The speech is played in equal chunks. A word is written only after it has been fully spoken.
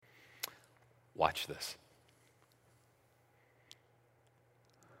Watch this.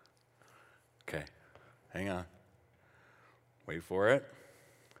 Okay, hang on. Wait for it.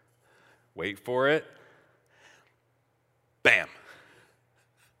 Wait for it. Bam.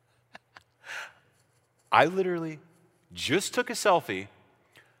 I literally just took a selfie,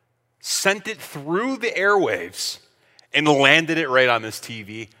 sent it through the airwaves, and landed it right on this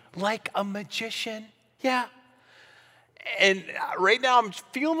TV like a magician. Yeah. And right now I'm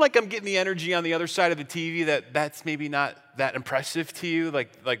feeling like I'm getting the energy on the other side of the TV that's maybe not that impressive to you, like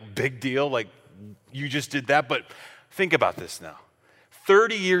big deal, like you just did that. But think about this now.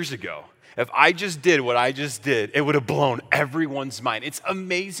 30 years ago, if I just did what I just did, it would have blown everyone's mind. It's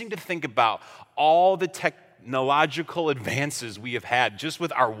amazing to think about all the technological advances we have had just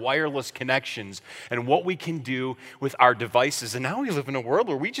with our wireless connections and what we can do with our devices. And now we live in a world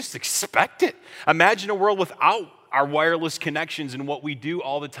where we just expect it. Imagine a world without our wireless connections and what we do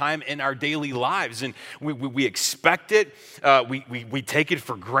all the time in our daily lives. And we expect it, we take it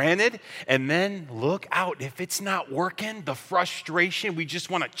for granted, and then look out. If it's not working, the frustration, we just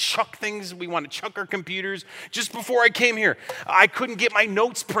want to chuck things, we want to chuck our computers. Just before I came here, I couldn't get my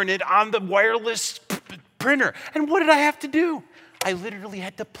notes printed on the wireless printer. And what did I have to do? I literally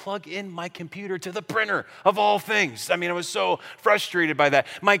had to plug in my computer to the printer, of all things. I mean, I was so frustrated by that.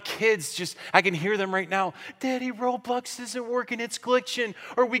 My kids just, I can hear them right now. Daddy, Roblox isn't working, it's glitching,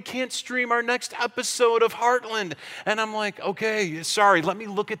 or we can't stream our next episode of Heartland. And I'm like, okay, sorry, let me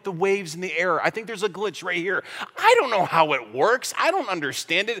look at the waves in the air. I think there's a glitch right here. I don't know how it works. I don't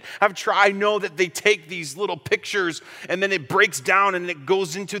understand it. I know that they take these little pictures and then it breaks down and it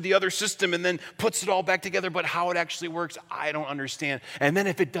goes into the other system and then puts it all back together. But how it actually works, I don't understand. And then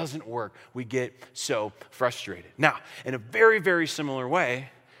if it doesn't work, we get so frustrated. Now, in a very, very similar way,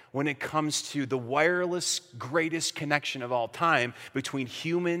 when it comes to the wireless greatest connection of all time between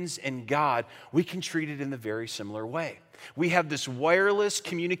humans and God, we can treat it in the very similar way. We have this wireless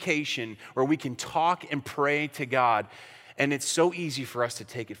communication where we can talk and pray to God, and it's so easy for us to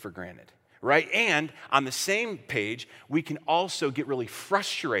take it for granted. Right? And on the same page, we can also get really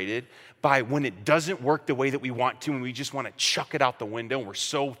frustrated by when it doesn't work the way that we want to, and we just want to chuck it out the window, and we're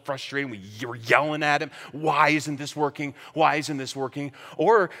so frustrated, we're yelling at him, why isn't this working? Why isn't this working?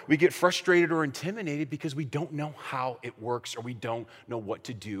 Or we get frustrated or intimidated because we don't know how it works, or we don't know what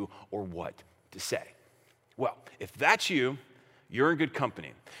to do or what to say. Well, if that's you, you're in good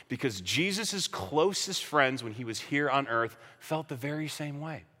company, because Jesus' closest friends when he was here on earth felt the very same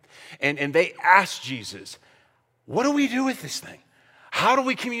way. And they asked Jesus, what do we do with this thing? How do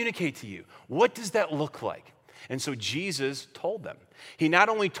we communicate to you? What does that look like? And so Jesus told them. He not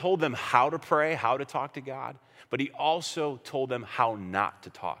only told them how to pray, how to talk to God, but he also told them how not to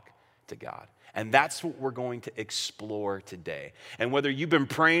talk to God. And that's what we're going to explore today. And whether you've been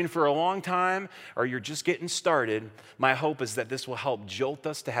praying for a long time or you're just getting started, my hope is that this will help jolt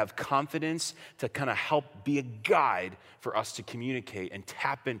us to have confidence, to kind of help be a guide for us to communicate and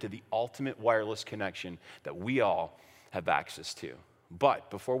tap into the ultimate wireless connection that we all have access to. But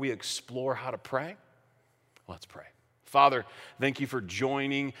before we explore how to pray, let's pray. Father, thank you for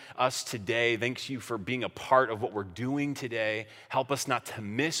joining us today. Thank you for being a part of what we're doing today. Help us not to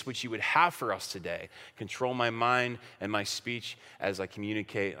miss what you would have for us today. Control my mind and my speech as I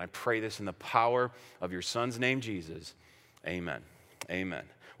communicate. I pray this in the power of your Son's name, Jesus. Amen. Amen.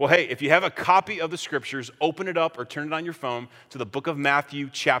 Well, hey, if you have a copy of the scriptures, open it up or turn it on your phone to the book of Matthew,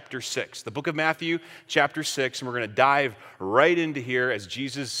 chapter 6. The book of Matthew, chapter 6, and we're going to dive right into here as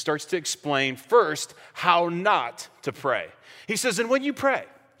Jesus starts to explain first how not to pray. He says, and when you pray,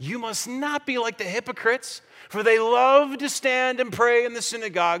 you must not be like the hypocrites, for they love to stand and pray in the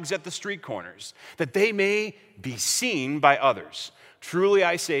synagogues at the street corners, that they may be seen by others. Truly,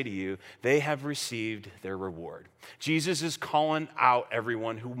 I say to you, they have received their reward. Jesus is calling out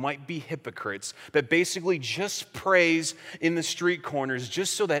everyone who might be hypocrites, that basically just prays in the street corners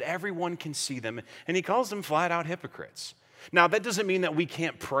just so that everyone can see them. And he calls them flat out hypocrites. Now, that doesn't mean that we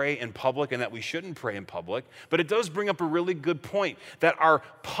can't pray in public and that we shouldn't pray in public, but it does bring up a really good point that our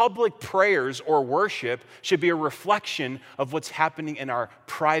public prayers or worship should be a reflection of what's happening in our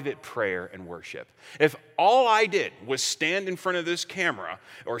private prayer and worship. If all I did was stand in front of this camera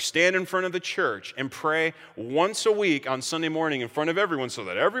or stand in front of the church and pray once a week on Sunday morning in front of everyone so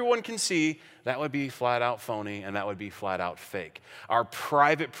that everyone can see, that would be flat out phony and that would be flat out fake. Our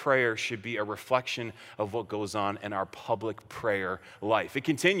private prayer should be a reflection of what goes on in our public prayer life. It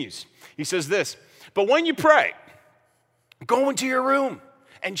continues. He says this, but when you pray, go into your room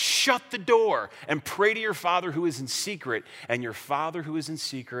and shut the door and pray to your Father who is in secret, and your Father who is in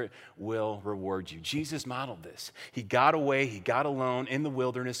secret will reward you. Jesus modeled this. He got away, he got alone in the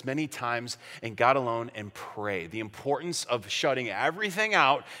wilderness many times and got alone and prayed. The importance of shutting everything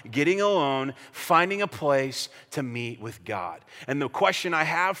out, getting alone, finding a place to meet with God. And the question I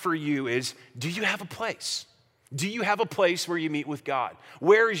have for you is, do you have a place? Do you have a place where you meet with God?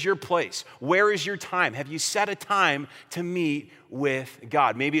 Where is your place? Where is your time? Have you set a time to meet with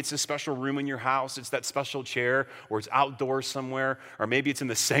God? Maybe it's a special room in your house. It's that special chair, or it's outdoors somewhere, or maybe it's in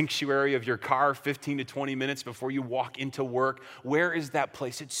the sanctuary of your car 15 to 20 minutes before you walk into work. Where is that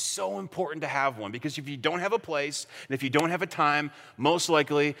place? It's so important to have one, because if you don't have a place and if you don't have a time, most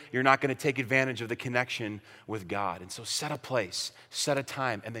likely you're not going to take advantage of the connection with God. And so set a place, set a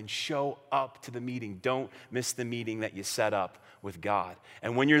time, and then show up to the meeting. Don't miss the meeting that you set up with God.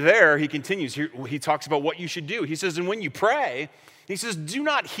 And when you're there, he continues, he talks about what you should do. He says, and when you pray, he says, do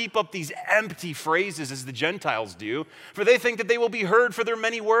not heap up these empty phrases as the Gentiles do, for they think that they will be heard for their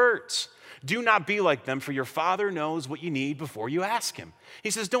many words. Do not be like them, for your Father knows what you need before you ask him.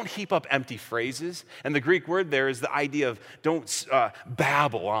 He says, don't heap up empty phrases. And the Greek word there is the idea of don't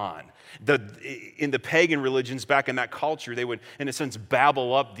babble on. In the pagan religions back in that culture, they would, in a sense,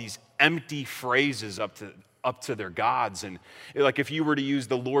 babble up these empty phrases up to their gods. And like if you were to use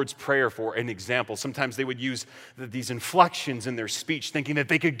the Lord's Prayer for an example, sometimes they would use these inflections in their speech, thinking that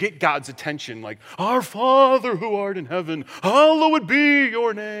they could get God's attention, like, our Father who art in heaven, hallowed be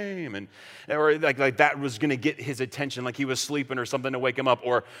your name. Or like that was going to get his attention, like he was sleeping or something to wake him up.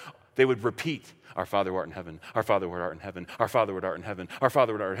 Or they would repeat, our Father who art in heaven, our Father who art in heaven, our Father who art in heaven, our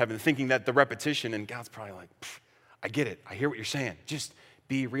Father who art in heaven, thinking that the repetition, and God's probably like, I get it. I hear what you're saying. Just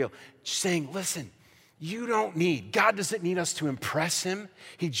be real. Just saying, listen, God doesn't need us to impress him.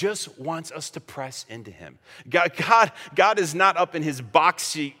 He just wants us to press into him. God is not up in his box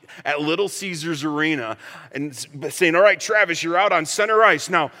seat at Little Caesars Arena and saying, all right, Travis, you're out on center ice.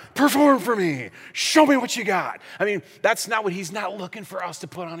 Now perform for me. Show me what you got. I mean, that's not what he's not looking for us to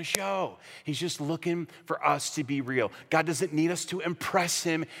put on a show. He's just looking for us to be real. God doesn't need us to impress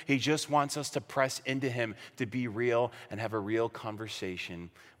him. He just wants us to press into him, to be real and have a real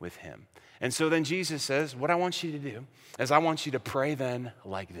conversation with him. And so then Jesus says, what I want you to do is I want you to pray then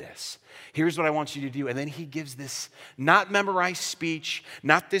like this. Here's what I want you to do. And then he gives this not memorized speech,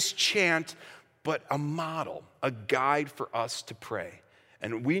 not this chant, but a model, a guide for us to pray.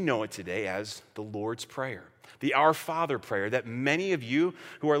 And we know it today as the Lord's Prayer, the Our Father prayer that many of you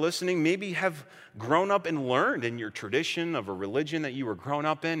who are listening maybe have grown up and learned in your tradition of a religion that you were grown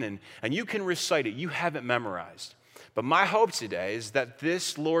up in, and you can recite it. You have it memorized. But my hope today is that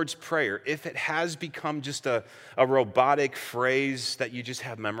this Lord's Prayer, if it has become just a robotic phrase that you just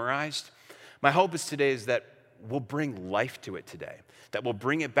have memorized, my hope is today is that we'll bring life to it today, that we'll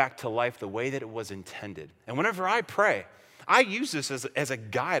bring it back to life the way that it was intended. And whenever I pray, I use this as a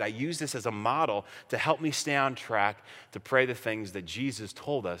guide. I use this as a model to help me stay on track to pray the things that Jesus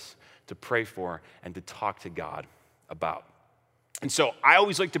told us to pray for and to talk to God about. And so I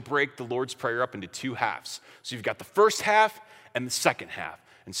always like to break the Lord's Prayer up into two halves. So you've got the first half and the second half.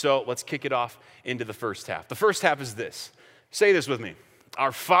 And so let's kick it off into the first half. The first half is this. Say this with me.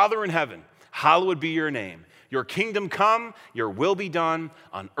 Our Father in heaven, hallowed be your name. Your kingdom come, your will be done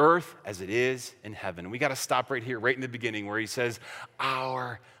on earth as it is in heaven. And we got to stop right here, right in the beginning, where he says,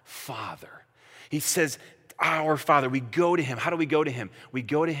 our Father. He says, our Father. We go to him. How do we go to him? We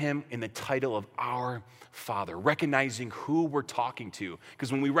go to him in the title of our Father, recognizing who we're talking to.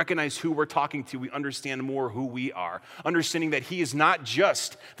 Because when we recognize who we're talking to, we understand more who we are. Understanding that he is not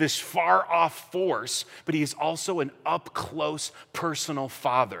just this far-off force, but he is also an up-close personal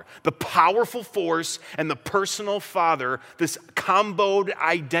Father. The powerful force and the personal Father, this comboed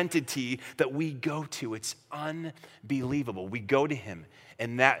identity that we go to. It's unbelievable. We go to him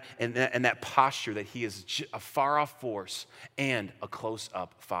in that posture that he is a far-off force and a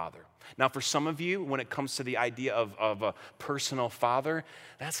close-up Father. Now, for some of you, when it comes to the idea of a personal father,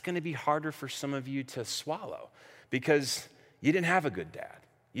 that's going to be harder for some of you to swallow because you didn't have a good dad.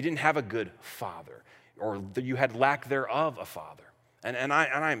 You didn't have a good father, or you had lack thereof a father. And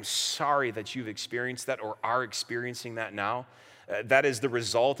I'm sorry that you've experienced that or are experiencing that now. That is the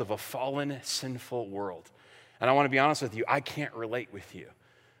result of a fallen, sinful world. And I want to be honest with you, I can't relate with you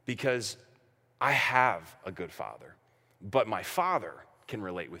because I have a good father, but my father can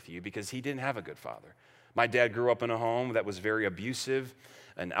relate with you because he didn't have a good father. My dad grew up in a home that was very abusive,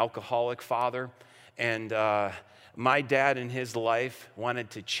 an alcoholic father, and my dad in his life wanted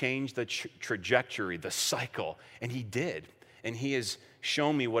to change the trajectory, the cycle, and he did. And he has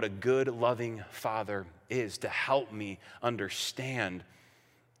shown me what a good, loving father is to help me understand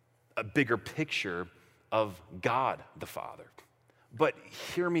a bigger picture of God the Father. But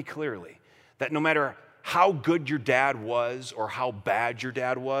hear me clearly, that no matter how good your dad was or how bad your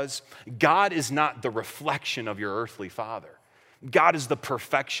dad was, God is not the reflection of your earthly father. God is the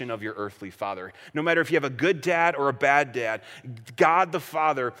perfection of your earthly father. No matter if you have a good dad or a bad dad, God the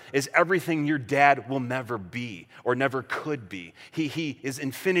Father is everything your dad will never be or never could be. He is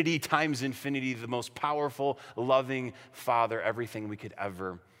infinity times infinity, the most powerful, loving Father, everything we could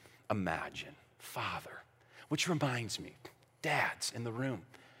ever imagine. Father. Which reminds me, dads in the room,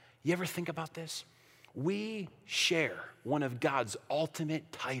 you ever think about this? We share one of God's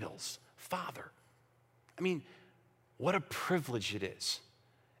ultimate titles, Father. I mean, what a privilege it is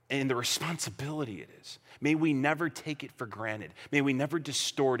and the responsibility it is. May we never take it for granted. May we never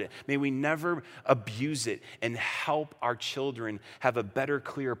distort it. May we never abuse it and help our children have a better,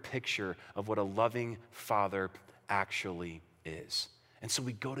 clear picture of what a loving Father actually is. And so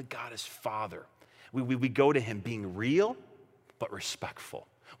we go to God as Father. We go to him being real but respectful.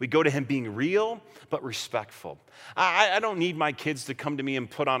 We go to him being real, but respectful. I don't need my kids to come to me and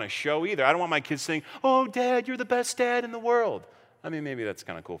put on a show either. I don't want my kids saying, "Oh, Dad, you're the best dad in the world." I mean, maybe that's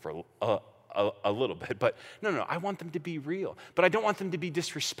kind of cool for a little bit, but no, I want them to be real. But I don't want them to be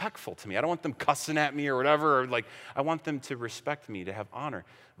disrespectful to me. I don't want them cussing at me or whatever. I want them to respect me, to have honor.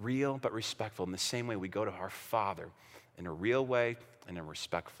 Real, but respectful. In the same way, we go to our Father in a real way and a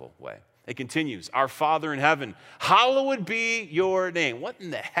respectful way. It continues, our Father in heaven, hallowed be your name. What in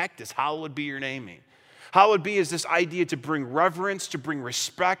the heck does hallowed be your name mean? Hallowed be is this idea to bring reverence, to bring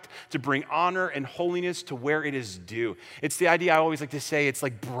respect, to bring honor and holiness to where it is due. It's the idea I always like to say, it's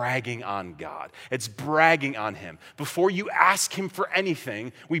like bragging on God. It's bragging on him. Before you ask him for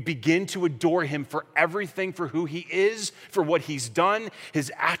anything, we begin to adore him for everything, for who he is, for what he's done, his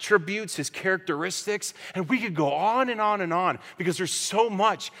attributes, his characteristics, and we could go on and on and on because there's so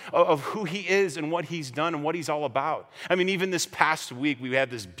much of who he is and what he's done and what he's all about. I mean, even this past week, we had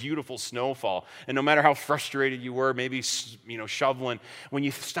this beautiful snowfall, and no matter how frustrated you were, maybe shoveling, when you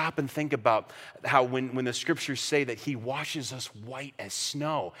stop and think about how when the scriptures say that he washes us white as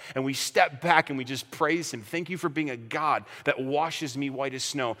snow, and we step back and we just praise him. Thank you for being a God that washes me white as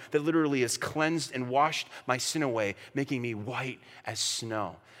snow, that literally has cleansed and washed my sin away, making me white as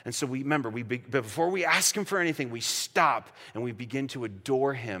snow. And so before we ask him for anything, we stop and we begin to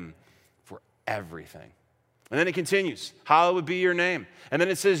adore him for everything. And then it continues, hallowed be your name. And then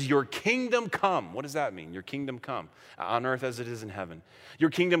it says, your kingdom come. What does that mean? Your kingdom come on earth as it is in heaven. Your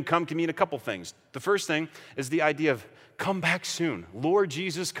kingdom come can mean a couple things. The first thing is the idea of come back soon. Lord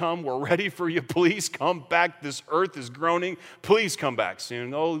Jesus, come. We're ready for you. Please come back. This earth is groaning. Please come back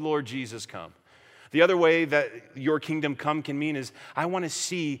soon. Oh, Lord Jesus, come. The other way that your kingdom come can mean is I want to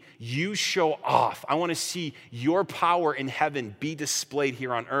see you show off. I want to see your power in heaven be displayed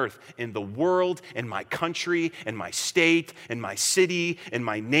here on earth, in the world, in my country, in my state, in my city, in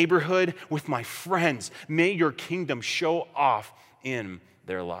my neighborhood, with my friends. May your kingdom show off in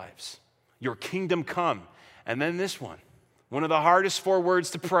their lives. Your kingdom come. And then this one of the hardest 4 words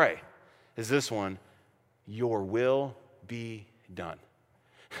to pray is this one, your will be done.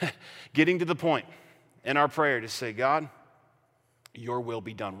 Getting to the point in our prayer to say, God, your will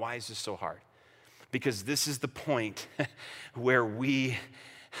be done. Why is this so hard? Because this is the point where we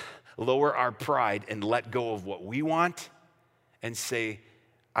lower our pride and let go of what we want and say,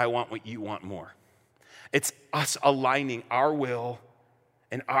 I want what you want more. It's us aligning our will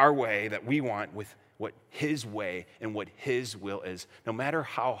and our way that we want with what his way and what his will is, no matter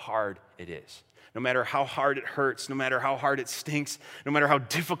how hard it is. No matter how hard it hurts, no matter how hard it stinks, no matter how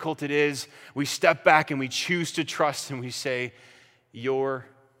difficult it is, we step back and we choose to trust and we say, your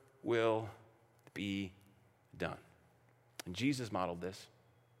will be done. And Jesus modeled this.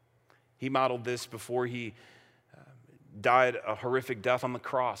 He modeled this before he died a horrific death on the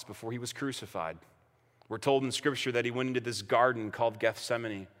cross, before he was crucified. We're told in Scripture that he went into this garden called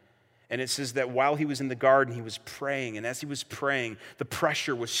Gethsemane. And it says that while he was in the garden, he was praying. And as he was praying, the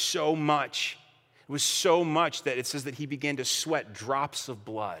pressure was so much. It was so much that it says that he began to sweat drops of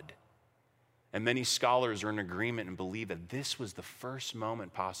blood. And many scholars are in agreement and believe that this was the first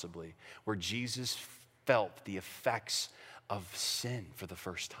moment possibly where Jesus felt the effects of sin for the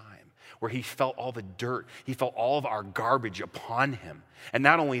first time, where he felt all the dirt, he felt all of our garbage upon him. And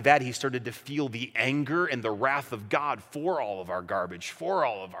not only that, he started to feel the anger and the wrath of God for all of our garbage, for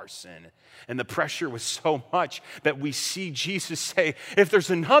all of our sin. And the pressure was so much that we see Jesus say, if there's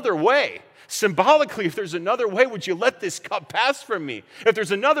another way, symbolically, if there's another way, would you let this cup pass from me? If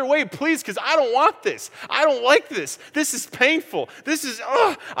there's another way, please, because I don't want this. I don't like this. This is painful. This is,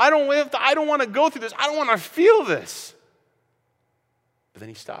 I don't want to go through this. I don't want to feel this. But then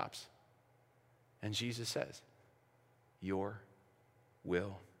he stops. And Jesus says, your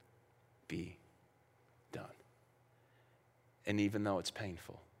will be done. And even though it's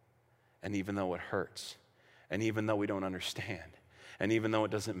painful, and even though it hurts, and even though we don't understand, and even though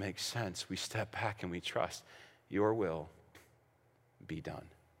it doesn't make sense, we step back and we trust, your will be done.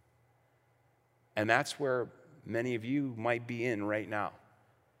 And that's where many of you might be in right now.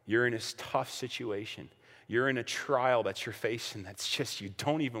 You're in this tough situation. You're in a trial that you're facing that's just, you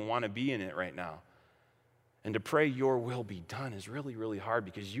don't even want to be in it right now. And to pray your will be done is really, really hard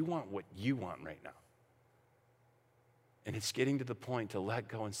because you want what you want right now. And it's getting to the point to let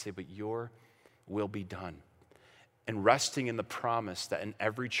go and say, but your will be done. And resting in the promise that in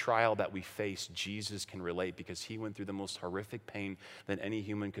every trial that we face, Jesus can relate because he went through the most horrific pain that any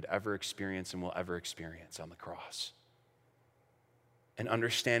human could ever experience and will ever experience on the cross. And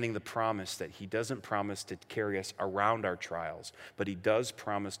understanding the promise that he doesn't promise to carry us around our trials, but he does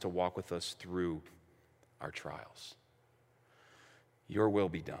promise to walk with us through our trials. Your will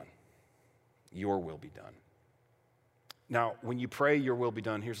be done. Your will be done. Now, when you pray, your will be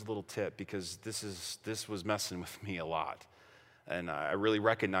done, here's a little tip, because this was messing with me a lot. And I really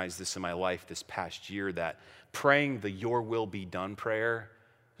recognized this in my life this past year, that praying the your will be done prayer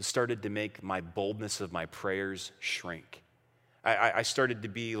started to make my boldness of my prayers shrink. I started to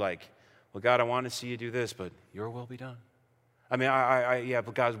be like, well, God, I want to see you do this, but your will be done. I mean, yeah,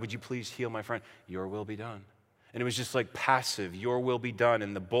 but God, would you please heal my friend? Your will be done. And it was just like passive, your will be done.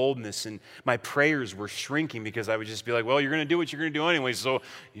 And the boldness and my prayers were shrinking because I would just be like, well, you're going to do what you're going to do anyway, so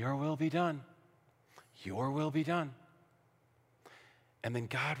your will be done. Your will be done. And then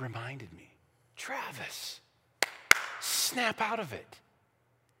God reminded me, Travis, snap out of it.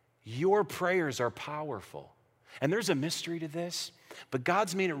 Your prayers are powerful. And there's a mystery to this, but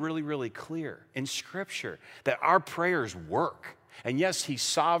God's made it really, really clear in Scripture that our prayers work. And yes, he's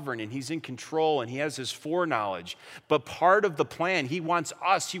sovereign and he's in control and he has his foreknowledge. But part of the plan, he wants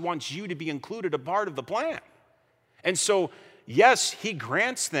you to be included a part of the plan. And so, yes, he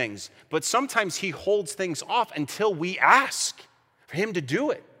grants things, but sometimes he holds things off until we ask for him to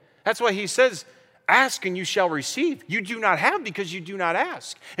do it. That's why he says, ask and you shall receive. You do not have because you do not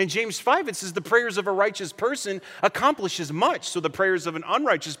ask. In James 5, it says the prayers of a righteous person accomplishes much. So the prayers of an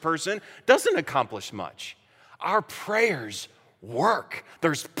unrighteous person doesn't accomplish much. Our prayers work.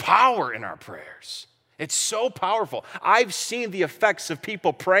 There's power in our prayers. It's so powerful. I've seen the effects of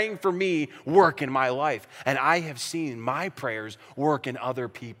people praying for me work in my life, and I have seen my prayers work in other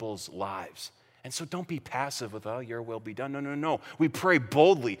people's lives. And so don't be passive with, oh, your will be done. No. We pray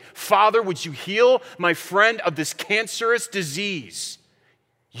boldly. Father, would you heal my friend of this cancerous disease?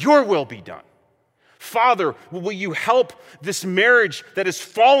 Your will be done. Father, will you help this marriage that is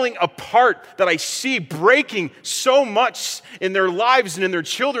falling apart, that I see breaking so much in their lives and in their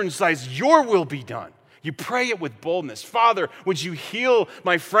children's lives? Your will be done. You pray it with boldness. Father, would you heal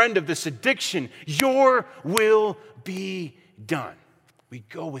my friend of this addiction? Your will be done. We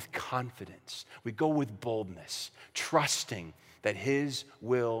go with confidence. We go with boldness, trusting that his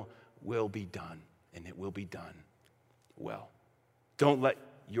will be done, and it will be done well. Don't let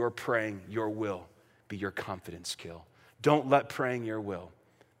your praying your will be your confidence kill. Don't let praying your will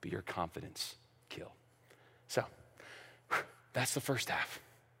be your confidence kill. So, that's the first half.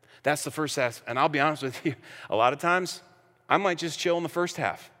 That's the first half. And I'll be honest with you, a lot of times, I might just chill in the first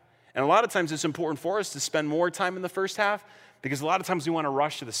half. And a lot of times it's important for us to spend more time in the first half because a lot of times we want to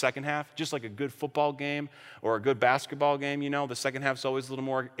rush to the second half, just like a good football game or a good basketball game, the second half is always a little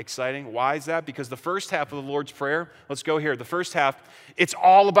more exciting. Why is that? Because the first half of the Lord's Prayer, let's go here. The first half, it's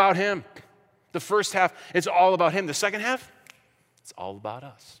all about him. The first half, it's all about him. The second half, it's all about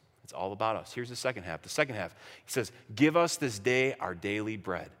us. It's all about us. Here's the second half. The second half, he says, give us this day our daily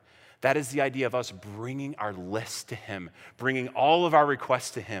bread. That is the idea of us bringing our list to him, bringing all of our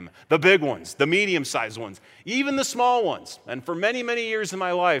requests to him, the big ones, the medium-sized ones, even the small ones. And for many, many years in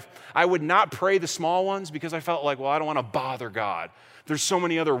my life, I would not pray the small ones because I felt like, well, I don't want to bother God. There's so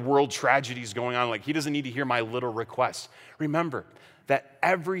many other world tragedies going on, like he doesn't need to hear my little requests. Remember that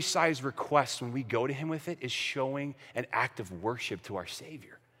every size request, when we go to him with it, is showing an act of worship to our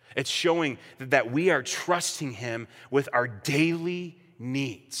Savior. It's showing that we are trusting him with our daily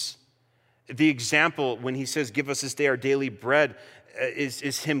needs. The example when he says, give us this day our daily bread,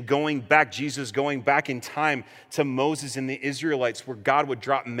 is him going back, Jesus going back in time to Moses and the Israelites, where God would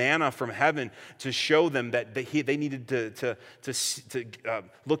drop manna from heaven to show them that they needed to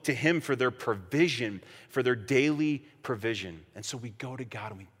look to him for their provision, for their daily provision. And so we go to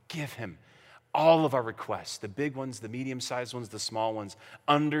God and we give him all of our requests, the big ones, the medium-sized ones, the small ones,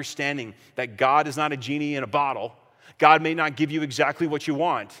 understanding that God is not a genie in a bottle. God may not give you exactly what you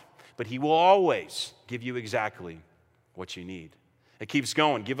want, but he will always give you exactly what you need. It keeps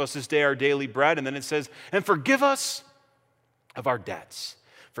going. Give us this day our daily bread. And then it says, and forgive us of our debts.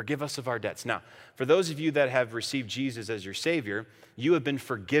 Forgive us of our debts. Now, for those of you that have received Jesus as your Savior, you have been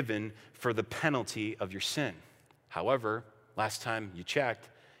forgiven for the penalty of your sin. However, last time you checked,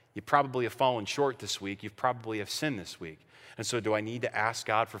 you probably have fallen short this week. You probably have sinned this week. And so do I need to ask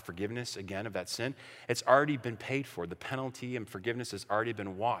God for forgiveness again of that sin? It's already been paid for. The penalty and forgiveness has already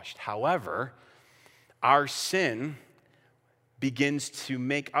been washed. However, our sin begins to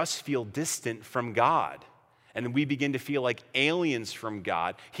make us feel distant from God. And we begin to feel like aliens from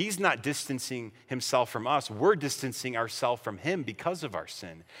God. He's not distancing himself from us. We're distancing ourselves from him because of our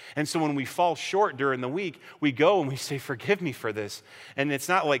sin. And so when we fall short during the week, we go and we say, forgive me for this. And it's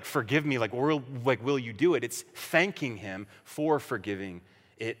not like forgive me, like will you do it? It's thanking him for forgiving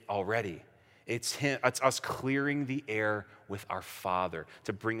it already. It's us clearing the air with our Father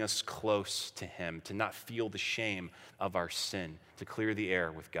to bring us close to him, to not feel the shame of our sin, to clear the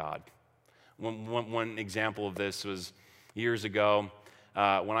air with God. One example of this was years ago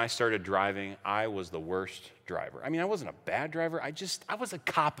when I started driving. I was the worst driver. I mean, I wasn't a bad driver. I was a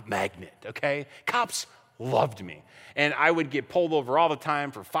cop magnet, okay? Cops loved me. And I would get pulled over all the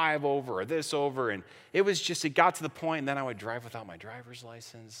time for 5 over or this over. And it got to the point, and then I would drive without my driver's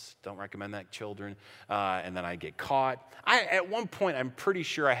license. Don't recommend that, children. And then I'd get caught. At one point, I'm pretty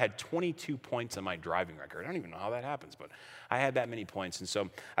sure I had 22 points on my driving record. I don't even know how that happens, but I had that many points. And so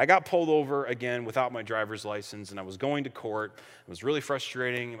I got pulled over again without my driver's license, and I was going to court. It was really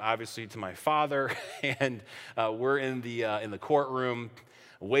frustrating, obviously, to my father. And we're in the courtroom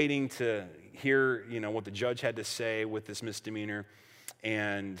waiting to hear, what the judge had to say with this misdemeanor.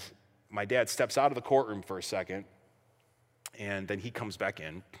 And my dad steps out of the courtroom for a second, and then he comes back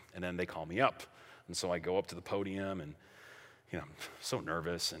in, and then they call me up. And so I go up to the podium, and I'm so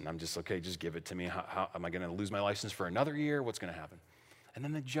nervous, and I'm just, okay, just give it to me. How am I going to lose my license for another year? What's going to happen? And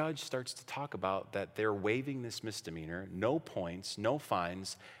then the judge starts to talk about that they're waiving this misdemeanor, no points, no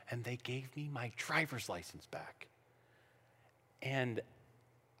fines, and they gave me my driver's license back. And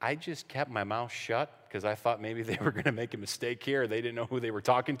I just kept my mouth shut because I thought maybe they were going to make a mistake here. They didn't know who they were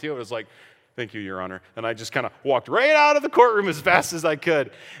talking to. It was like, thank you, Your Honor. And I just kind of walked right out of the courtroom as fast as I could.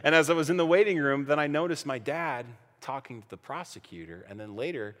 And as I was in the waiting room, then I noticed my dad talking to the prosecutor. And then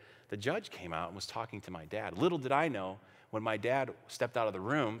later, the judge came out and was talking to my dad. Little did I know, when my dad stepped out of the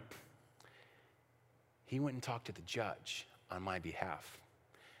room, he went and talked to the judge on my behalf.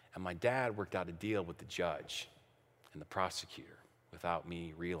 And my dad worked out a deal with the judge and the prosecutor without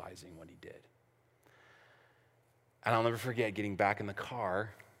me realizing what he did. And I'll never forget getting back in the car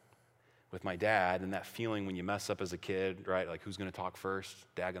with my dad and that feeling when you mess up as a kid, right? Like, who's going to talk first?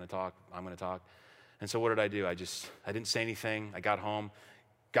 Dad going to talk? I'm going to talk? And so what did I do? I didn't say anything. I got home,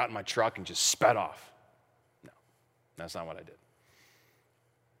 got in my truck, and just sped off. No, that's not what I did.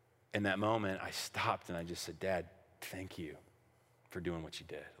 In that moment, I stopped and I just said, Dad, thank you for doing what you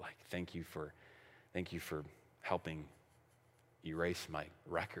did. Like, thank you for helping erase my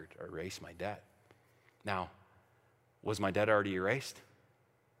record or erase my debt. Now, was my debt already erased?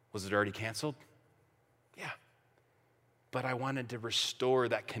 Was it already canceled? Yeah. But I wanted to restore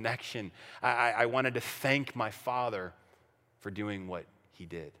that connection. I wanted to thank my Father for doing what he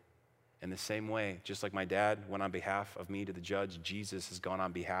did. In the same way, just like my dad went on behalf of me to the judge, Jesus has gone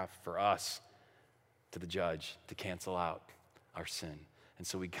on behalf for us to the judge to cancel out our sin. And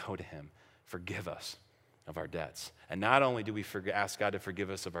so we go to him, forgive us of our debts. And not only do we ask God to forgive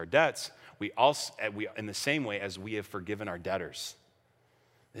us of our debts, we also, in the same way as we have forgiven our debtors.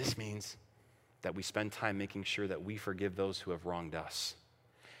 This means that we spend time making sure that we forgive those who have wronged us.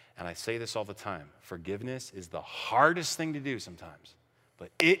 And I say this all the time, forgiveness is the hardest thing to do sometimes, but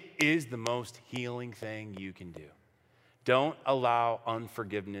it is the most healing thing you can do. Don't allow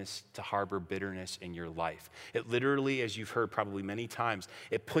unforgiveness to harbor bitterness in your life. It literally, as you've heard probably many times,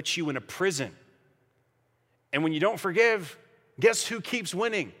 it puts you in a prison. And when you don't forgive, guess who keeps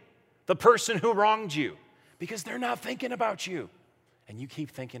winning? The person who wronged you, because they're not thinking about you, and you keep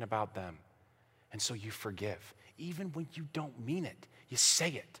thinking about them. And so you forgive, even when you don't mean it. You say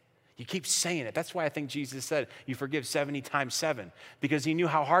it. You keep saying it. That's why I think Jesus said, you forgive 70 times 7, because he knew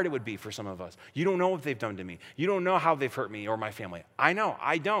how hard it would be for some of us. You don't know what they've done to me. You don't know how they've hurt me or my family. I know,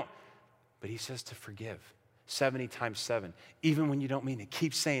 I don't. But he says to forgive 70 times 7, even when you don't mean it.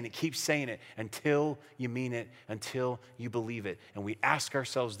 Keep saying it until you mean it, until you believe it. And we ask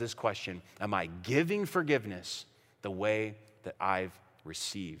ourselves this question, am I giving forgiveness the way that I've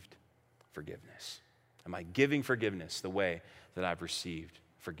received forgiveness? Am I giving forgiveness the way that I've received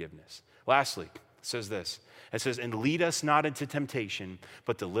forgiveness? Lastly, It says this. It says, and lead us not into temptation,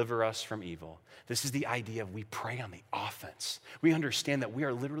 but deliver us from evil. This is the idea of we pray on the offense. We understand that we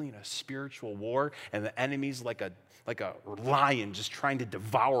are literally in a spiritual war, and the enemy's like a lion just trying to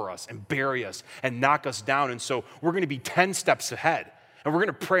devour us and bury us and knock us down. And so we're going to be 10 steps ahead. And we're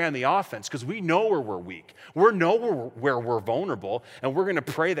going to pray on the offense because we know where we're weak. We know where we're vulnerable. And we're going to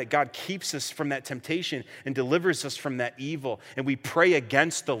pray that God keeps us from that temptation and delivers us from that evil. And we pray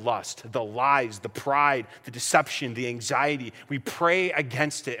against the lust, the lies, the pride, the deception, the anxiety. We pray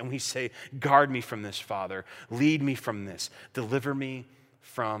against it and we say, guard me from this, Father. Lead me from this. Deliver me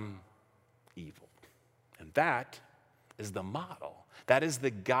from evil. And that is the model. That is the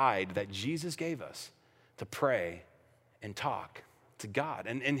guide that Jesus gave us to pray and talk to God.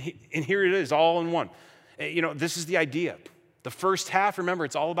 And here it is, all in one. You know, this is the idea. The first half, remember,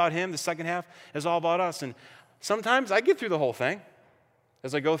 it's all about him. The second half is all about us. And sometimes I get through the whole thing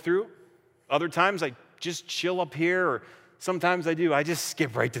as I go through. Other times I just chill up here, or sometimes I just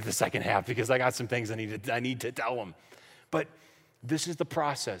skip right to the second half because I got some things I need to tell them. But this is the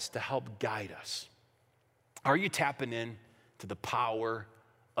process to help guide us. Are you tapping in to the power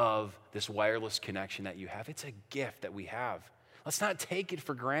of this wireless connection that you have? It's a gift that we have. Let's not take it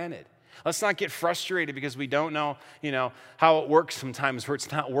for granted. Let's not get frustrated because we don't know, how it works sometimes, where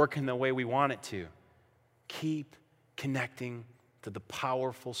it's not working the way we want it to. Keep connecting to the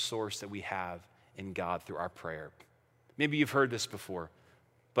powerful source that we have in God through our prayer. Maybe you've heard this before,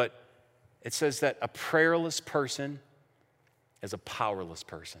 but it says that a prayerless person is a powerless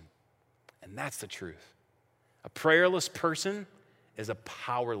person. And that's the truth. A prayerless person is a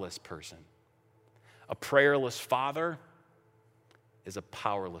powerless person. A prayerless father is a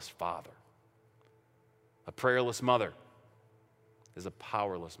powerless father. A prayerless mother is a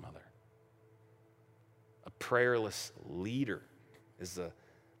powerless mother. A prayerless leader is a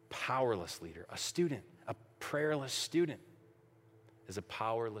powerless leader. A student, a prayerless student is a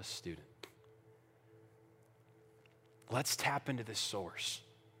powerless student. Let's tap into this source.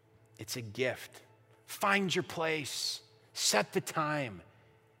 It's a gift. Find your place. Set the time.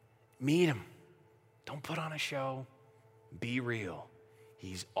 Meet him. Don't put on a show. Be real.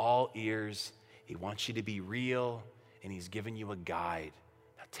 He's all ears. He wants you to be real, and he's given you a guide.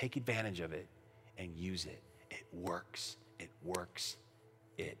 Now take advantage of it and use it. It works. It works.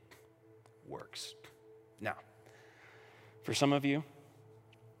 It works. Now, for some of you,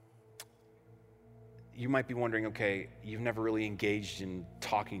 you might be wondering, okay, you've never really engaged in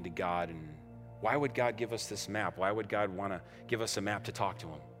talking to God, and why would God give us this map? Why would God want to give us a map to talk to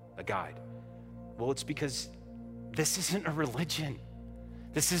him, a guide? Well, it's because this isn't a religion.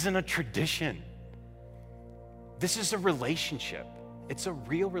 This isn't a tradition. This is a relationship. It's a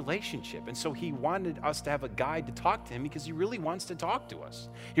real relationship. And so he wanted us to have a guide to talk to him because he really wants to talk to us.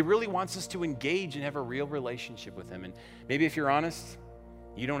 He really wants us to engage and have a real relationship with him. And maybe if you're honest,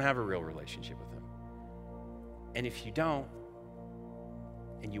 you don't have a real relationship with him. And if you don't,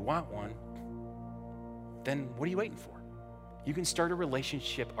 and you want one, then what are you waiting for? You can start a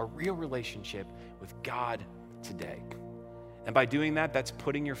relationship, a real relationship with God today. And by doing that, that's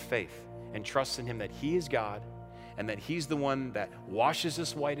putting your faith and trust in him that he is God and that he's the one that washes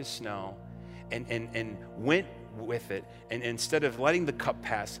us white as snow and went with it. And instead of letting the cup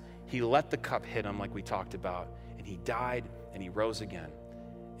pass, he let the cup hit him like we talked about, and he died and he rose again.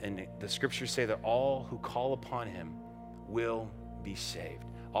 And the scriptures say that all who call upon him will be saved.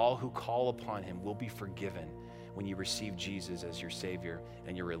 All who call upon him will be forgiven when you receive Jesus as your Savior,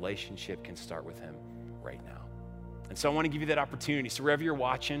 and your relationship can start with him right now. And so I want to give you that opportunity. So wherever you're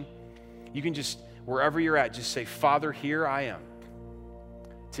watching, you can just, wherever you're at, just say, Father, here I am.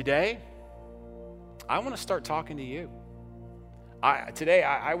 Today, I want to start talking to you. Today,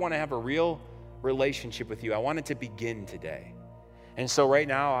 I want to have a real relationship with you. I want it to begin today. And so right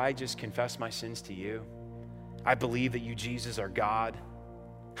now, I just confess my sins to you. I believe that you, Jesus, are God.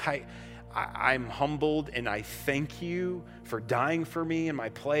 I'm humbled, and I thank you for dying for me in my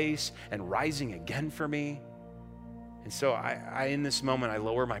place and rising again for me. And so I in this moment, I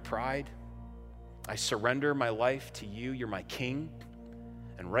lower my pride. I surrender my life to you. You're my King.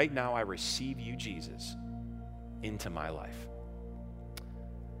 And right now, I receive you, Jesus, into my life.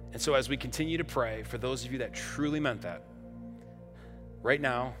 And so as we continue to pray, for those of you that truly meant that, right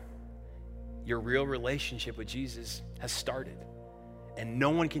now, your real relationship with Jesus has started. And no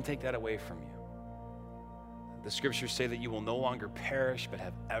one can take that away from you. The scriptures say that you will no longer perish, but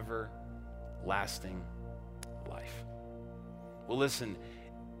have everlasting life. Well, listen,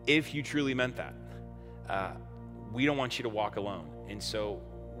 if you truly meant that, we don't want you to walk alone. And so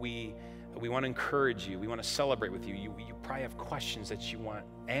we want to encourage you. We want to celebrate with you. You probably have questions that you want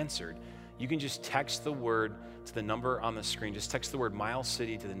answered. you can just text the word to the number on the screen. Just text the word Miles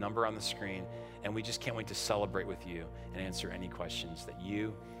City to the number on the screen, and we just can't wait to celebrate with you and answer any questions that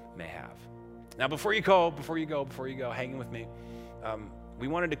you may have. Now, before you go, hanging with me, we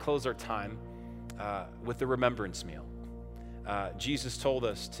wanted to close our time with the remembrance meal. Jesus told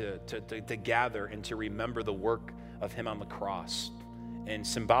us to gather and to remember the work of him on the cross. And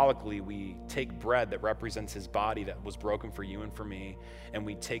symbolically, we take bread that represents his body that was broken for you and for me, and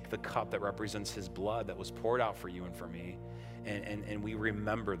we take the cup that represents his blood that was poured out for you and for me, and we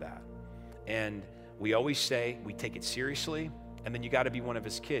remember that. And we always say we take it seriously, and then you got to be one of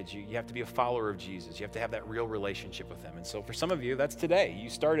his kids. You have to be a follower of Jesus. You have to have that real relationship with him. And so for some of you, that's today.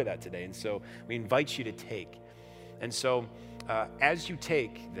 You started that today, and so we invite you to take. And so as you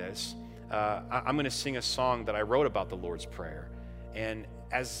take this, I'm going to sing a song that I wrote about the Lord's Prayer. And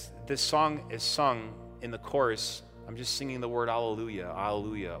as this song is sung in the chorus, I'm just singing the word hallelujah,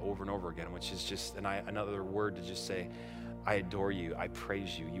 hallelujah over and over again, which is just another word to just say, I adore you, I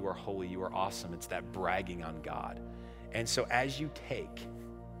praise you, you are holy, you are awesome. It's that bragging on God. And so as you take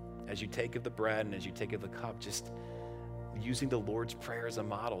of the bread and as you take of the cup, just using the Lord's Prayer as a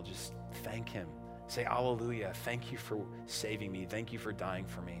model, just thank him. Say, hallelujah, thank you for saving me. Thank you for dying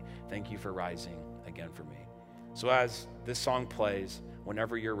for me. Thank you for rising again for me. So as this song plays,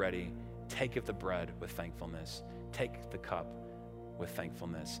 whenever you're ready, take of the bread with thankfulness. Take the cup with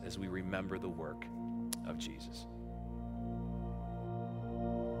thankfulness as we remember the work of Jesus.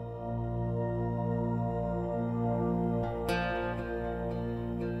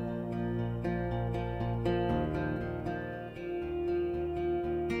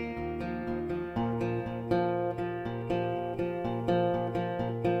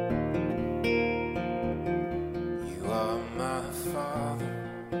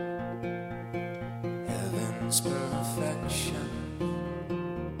 Perfection,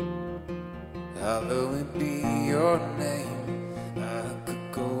 hallowed be your name. I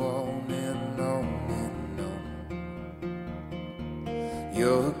could go on and on and on.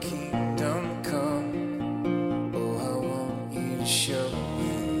 Your kingdom come, oh, I want you to show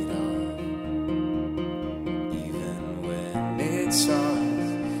it all. Even when it's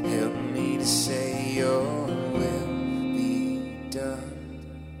hard, help me to say your will be done.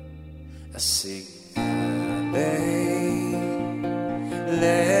 I sing hallelujah,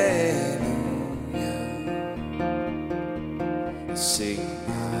 sing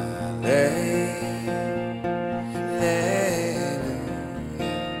hallelujah,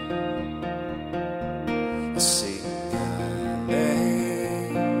 sing hallelujah,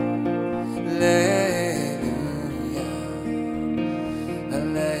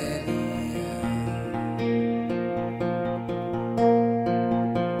 hallelujah.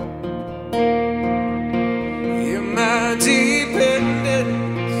 You're my dependence,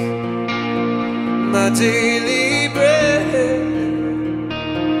 my daily bread.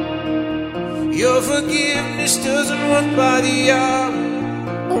 Your forgiveness doesn't work by the hour,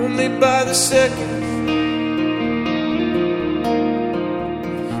 only by the second.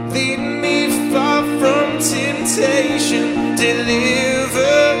 Lead me far from temptation,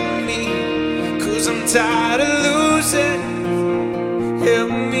 deliver me, 'cause I'm tired of losing.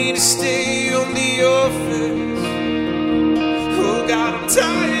 Help me to stay on the offense. Oh God, I'm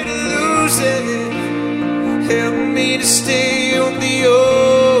tired of losing. Help me to stay on the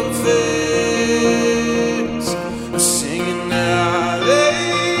offense. I'm singing hallelujah.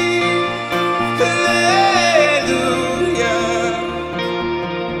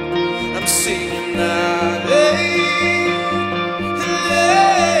 I'm singing hallelujah.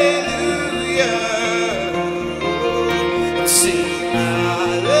 I'm singing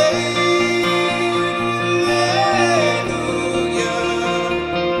hallelujah.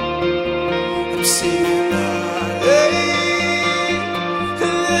 I'm singing